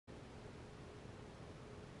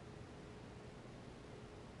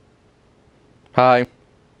Hi.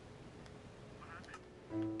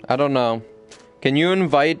 I don't know. Can you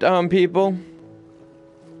invite people?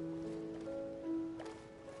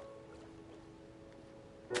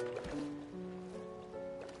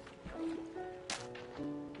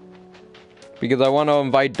 Because I want to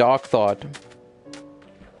invite Dark Thought.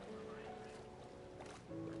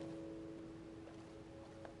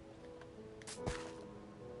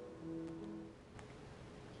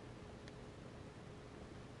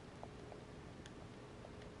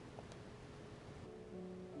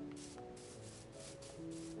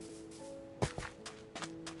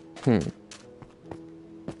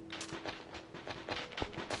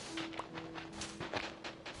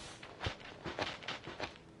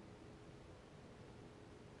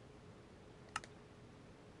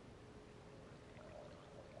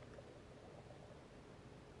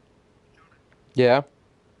 Yeah.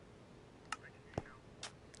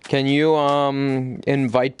 Can you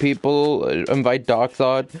invite people, invite Dark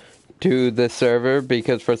Thought to the server,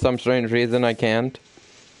 because for some strange reason I can't.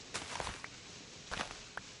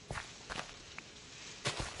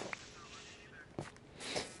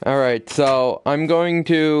 Alright, so I'm going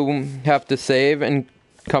to have to save and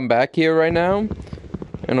come back here right now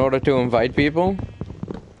in order to invite people.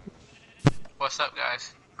 What's up,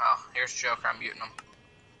 guys? Oh, here's Joker. I'm muting him.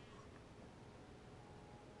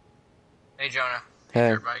 Hey, Jonah. Hey,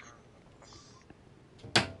 Hey. Dirtbike.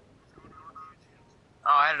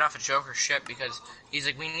 Oh, I had enough of Joker's shit because he's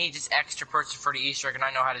like, we need this extra person for the Easter egg, and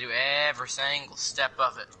I know how to do every single step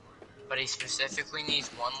of it. But he specifically needs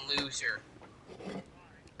one loser.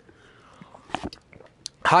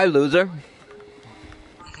 Hi, loser.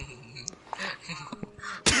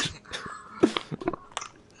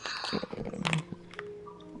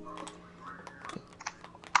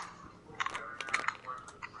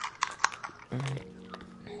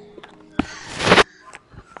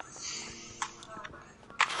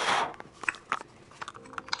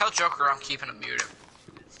 Tell Joker I'm keeping him muted.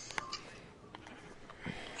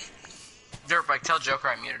 Dirtbike, tell Joker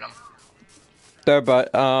I muted him. There, but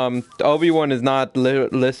Obi-Wan is not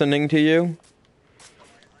listening to you.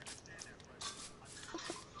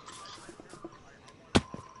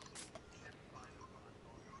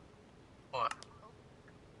 What?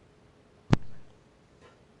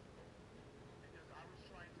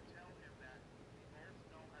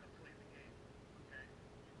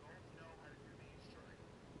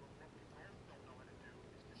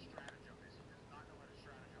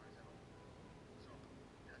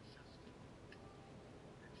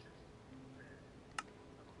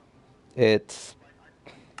 It's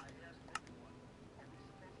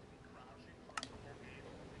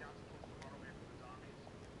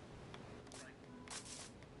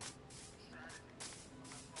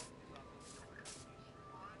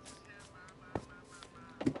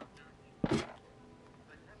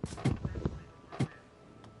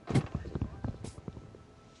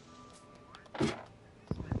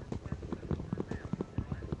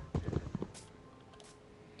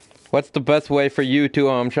what's the best way for you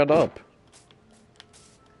to shut up?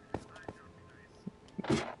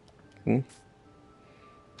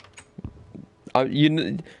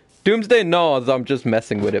 Doomsday knows I'm just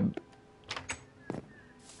messing with him.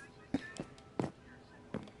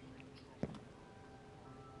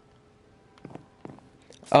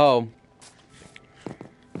 Oh.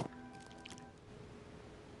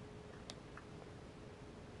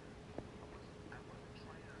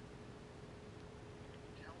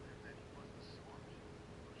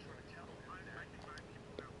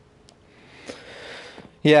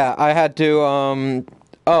 Yeah, I had to,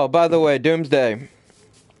 oh, by the way, Doomsday.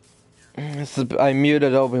 I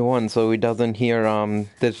muted Obi-Wan so he doesn't hear,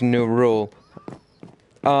 this new rule.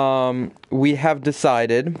 We have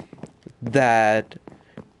decided that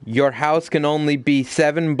your house can only be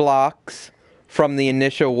 7 blocks from the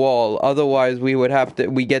initial wall. Otherwise,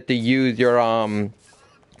 we get to use your,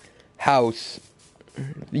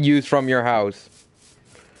 use from your house.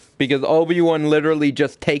 Because Obi-Wan literally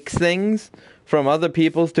just takes things from other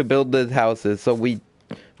people's to build these houses. So me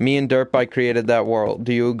and Dirtbike created that world.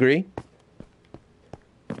 Do you agree?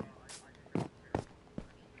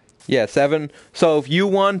 Yeah, 7. So if you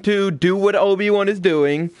want to do what Obi-Wan is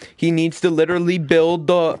doing, he needs to literally build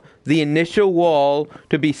the initial wall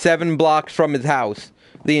to be 7 blocks from his house.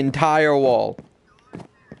 The entire wall.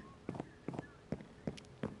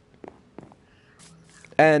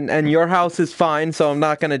 And your house is fine, so I'm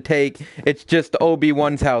not gonna take. It's just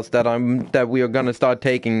Obi-Wan's house that we are gonna start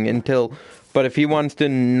taking until. But if he wants to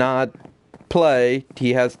not play,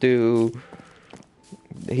 he has to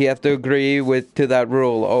agree to that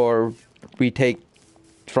rule, or we take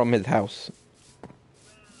from his house.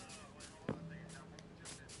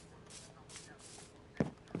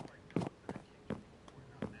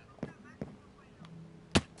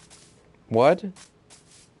 What?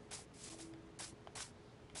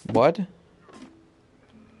 What?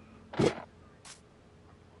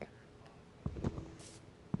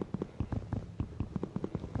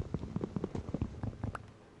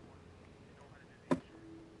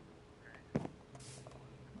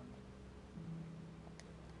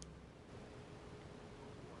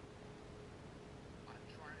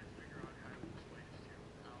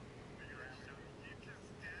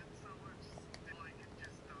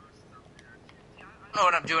 Know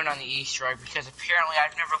what I'm doing on the Easter egg because apparently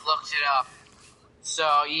I've never looked it up.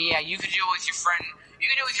 So yeah, you can do it with your friend. You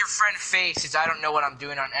can do it with your friend Face, since I don't know what I'm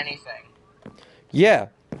doing on anything. Yeah.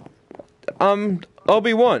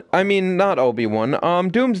 Obi-Wan. I mean, not Obi-Wan.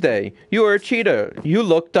 Doomsday. You are a cheater. You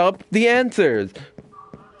looked up the answers.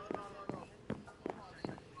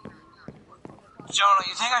 Jonah,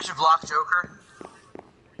 you think I should block Joker?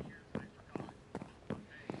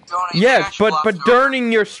 Jonah, you think I Yes, should block but Joker?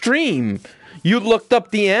 during your stream, you looked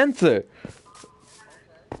up the answer.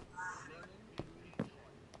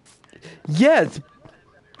 Yes,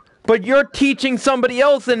 but you're teaching somebody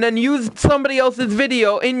else and then used somebody else's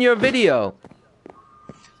video in your video.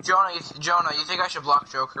 Jonah, you think I should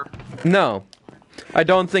block Joker? No, I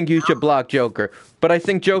don't think you should block Joker. But I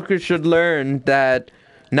think Joker should learn that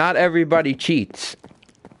not everybody cheats.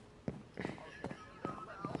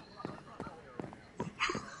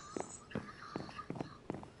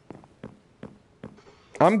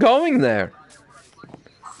 I'm going there.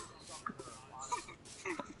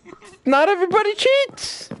 Not everybody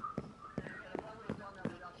cheats.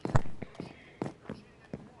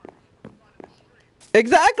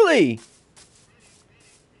 Exactly.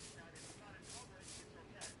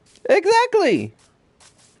 Exactly.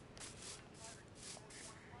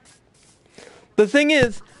 The thing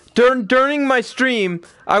is, during my stream,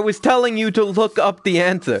 I was telling you to look up the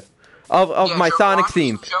answer of my Joker, Sonic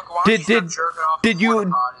theme. Did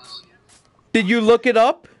you look it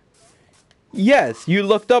up? Yes, you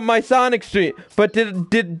looked up my Sonic stream. But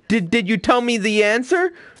did you tell me the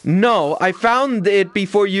answer? No, I found it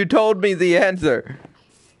before you told me the answer.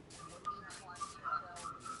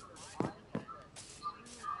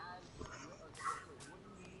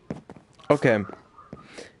 Okay.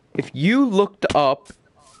 If you looked up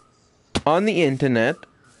on the internet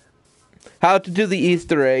how to do the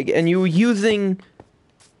Easter egg and you were using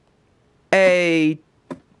a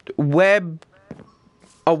website,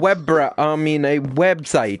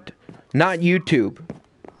 not YouTube.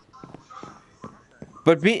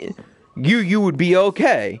 But you would be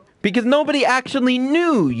okay because nobody actually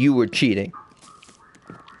knew you were cheating.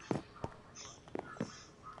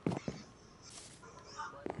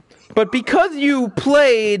 But because you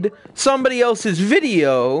played somebody else's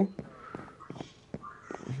video,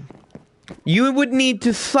 you would need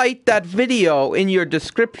to cite that video in your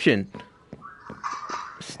description.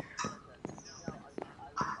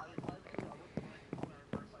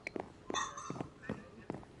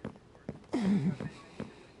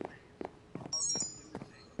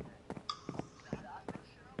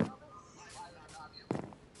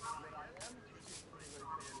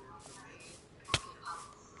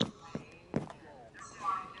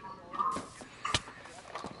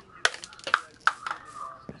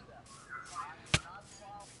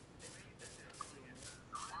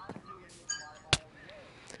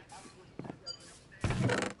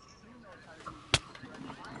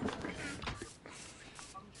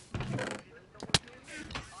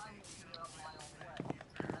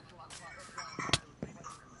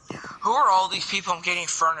 Who are all these people I'm getting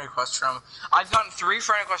friend requests from? I've gotten 3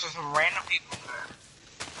 friend requests from random people.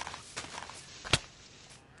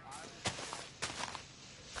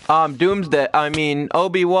 Doomsday, I mean,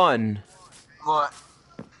 Obi-Wan. What?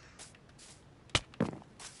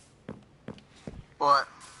 What?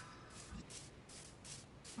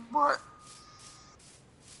 What?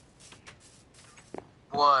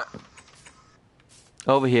 What?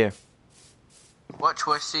 Over here. What,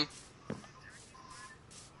 Twisty?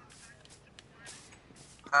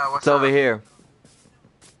 What's It's over up? here.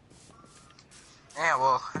 Yeah,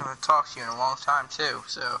 well, I haven't talked to you in a long time, too,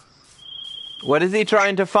 so... What is he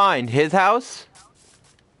trying to find? His house?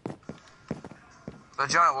 So,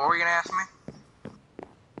 Jonah, what were you gonna ask me?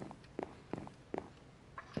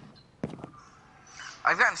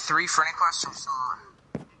 I've gotten 3 friend requests from someone.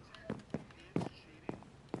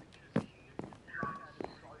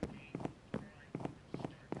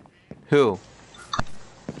 Who?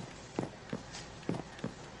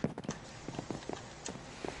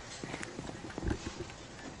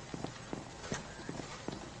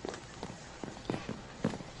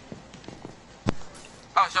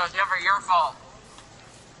 Oh, so it's never your fault.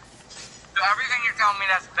 So everything you're telling me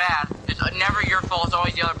that's bad is never your fault. It's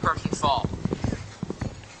always the other person's fault.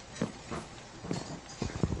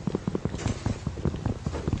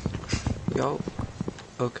 Yo.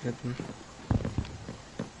 Okay then.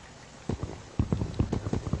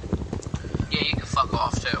 Yeah, you can fuck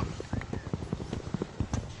off too.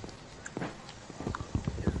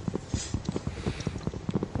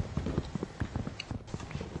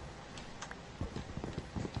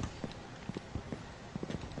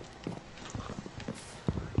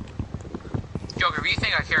 Joker, do you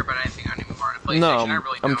think I care about anything anymore? PlayStation, No, I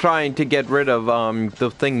really don't. I'm trying to get rid of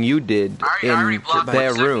the thing you did I already in blocked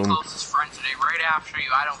their my room. closest friend today, right after you.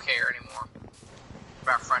 I don't care anymore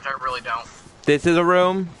about friends. I really don't. This is a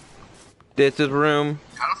room. This is a room.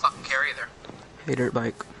 I don't fucking care either. Hey, dirt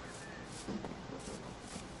bike.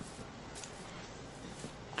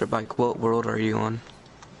 Dirt bike, what world are you on?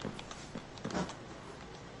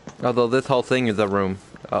 Although this whole thing is a room,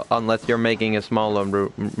 unless you're making a smaller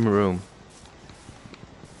room.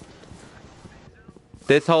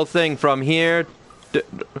 This whole thing from here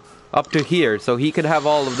up to here, so he could have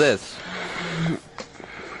all of this.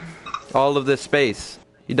 All of this space.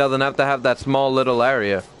 He doesn't have to have that small little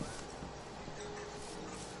area.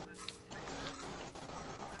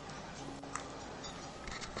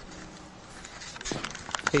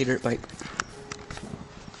 Hey, dirt bike.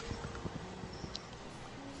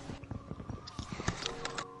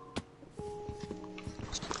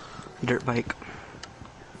 Dirt bike.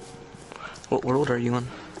 What world are you on?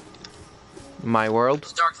 My world?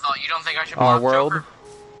 Dark Thought, you don't think I should Our block world? Joker?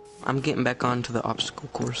 I'm getting back onto the obstacle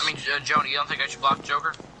course. I mean, Joni, you don't think I should block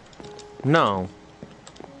Joker? No.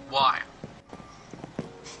 Why?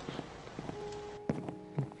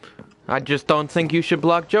 I just don't think you should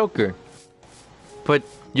block Joker. But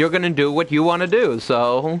you're gonna do what you want to do,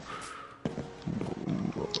 so...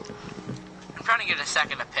 I'm trying to get a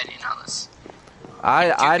second opinion on this.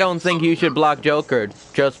 I don't think you should block Joker,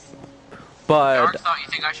 just... But... Dark Thought, you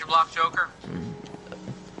think I should block Joker?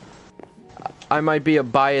 I might be a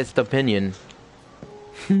biased opinion.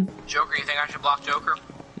 Joker, you think I should block Joker?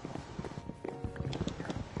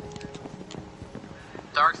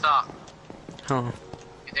 Dark Thought, Huh.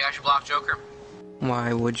 you think I should block Joker?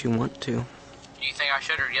 Why would you want to? Do you think I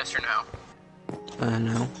should, or yes or no?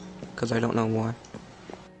 No. Because I don't know why.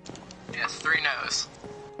 Yes, 3 no's.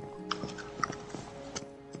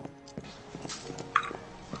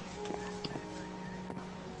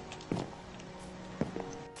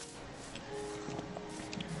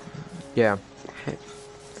 Yeah.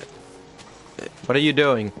 What are you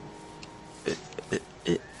doing?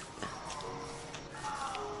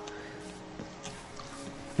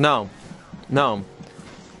 No. No.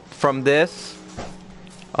 From this,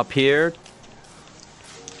 up here,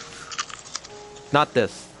 not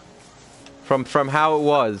this. From how it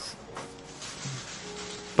was.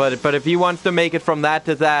 But if he wants to make it from that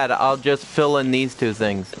to that, I'll just fill in these 2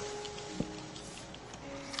 things.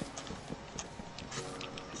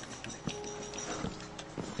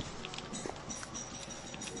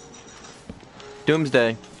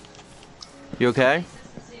 Doomsday. You okay?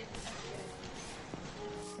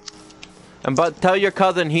 And but tell your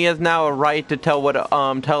cousin he has now a right to tell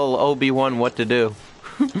Obi-Wan what to do.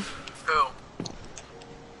 Who?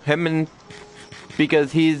 Him and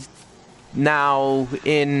because he's now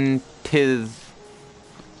in his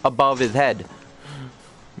above his head.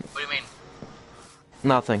 What do you mean?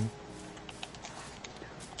 Nothing.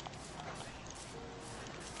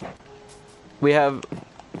 We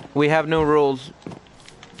have no rules.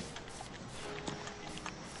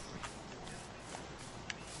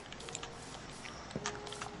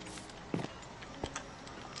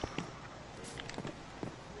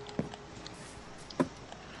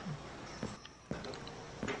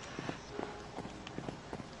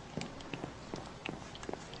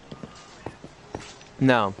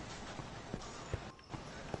 No.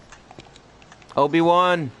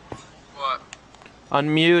 Obi-Wan, What?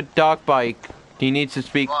 unmute Darkbike. He needs to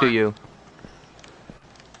speak to What? you.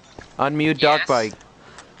 Unmute Yes? Darkbike.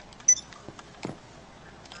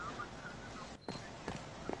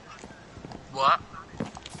 What?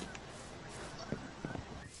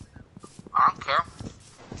 I don't care.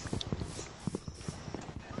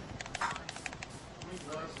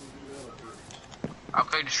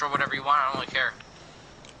 Okay, destroy whatever you want, I don't really care.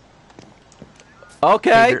 Hey,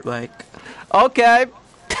 Okay. dirt bike. Okay.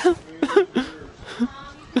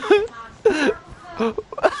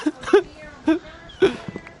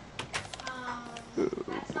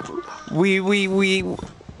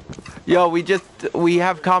 Yo, we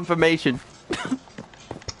have confirmation.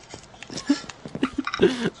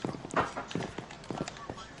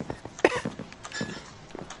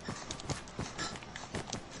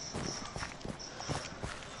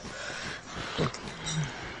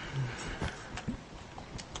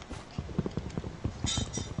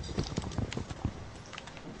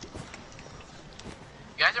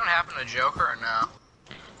 happened to Joker or no?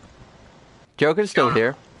 Joker's still Jonah.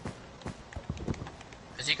 here.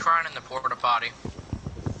 Is he crying in the porta potty?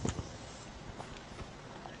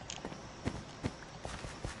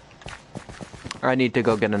 I need to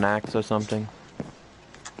go get an axe or something.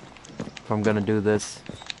 If I'm gonna do this.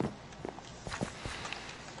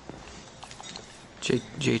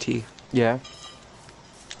 JT. Yeah.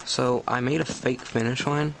 So I made a fake finish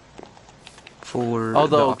line for the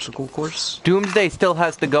Although- obstacle course. Doomsday still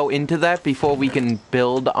has to go into that before we can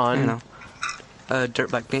build on. You know.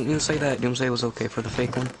 Dirtbag, didn't you say that Doomsday was okay for the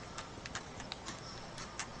fake one?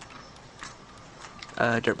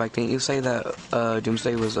 Dirtbag, didn't you say that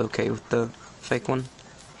Doomsday was okay with the fake one?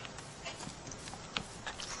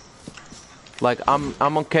 Like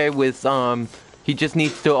I'm okay with he just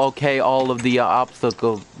needs to okay all of the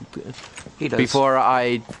obstacles He does. before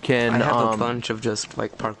I can I have a bunch of just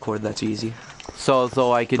like parkour that's easy.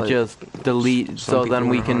 so I could But just delete so some then people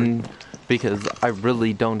we are can because I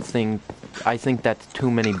really don't think I think that's too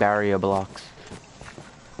many barrier blocks.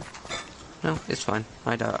 No, it's fine.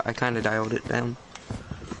 I kind of dialed it down.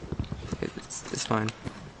 It's fine.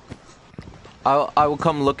 I will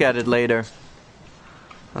come look at it later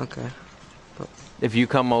Okay. if you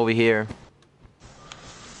come over here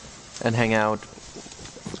and hang out.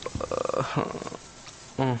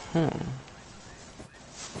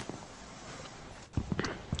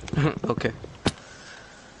 Okay.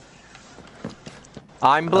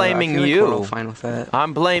 I'm blaming I feel like you. we're all fine with that.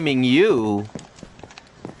 I'm blaming you.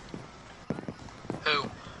 Who?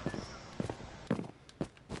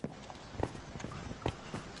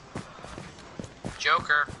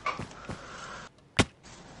 Joker.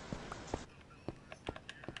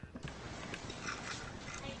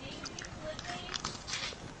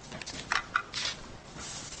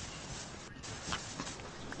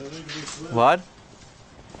 What?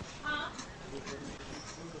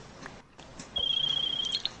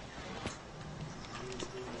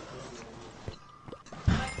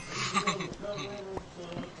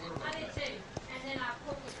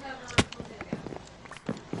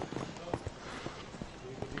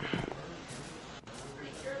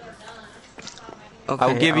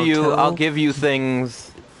 Okay, I'll give you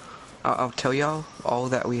things. I'll tell y'all all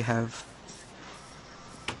that we have.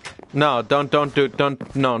 No, don't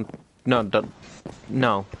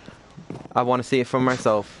no. I want to see it for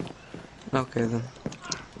myself. Okay then.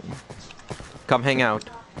 Come hang out.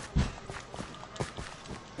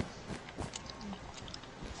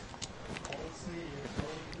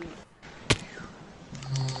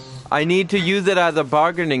 I need to use it as a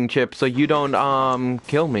bargaining chip so you don't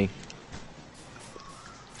kill me.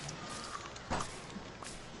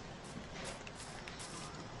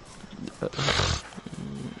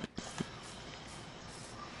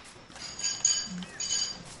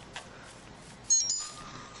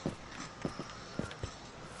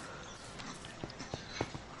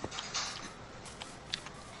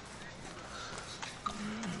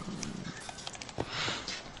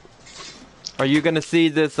 Are you gonna see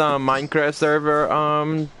this Minecraft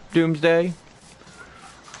server Doomsday?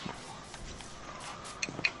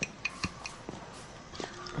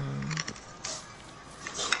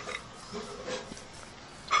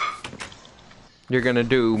 You're gonna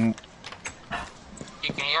do.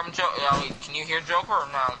 You can hear him, can you hear Joker or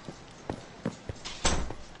no?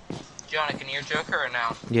 Jonah, can you hear Joker or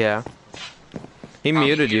no? Yeah. He Oh, he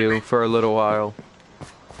muted muted me? you for a little while.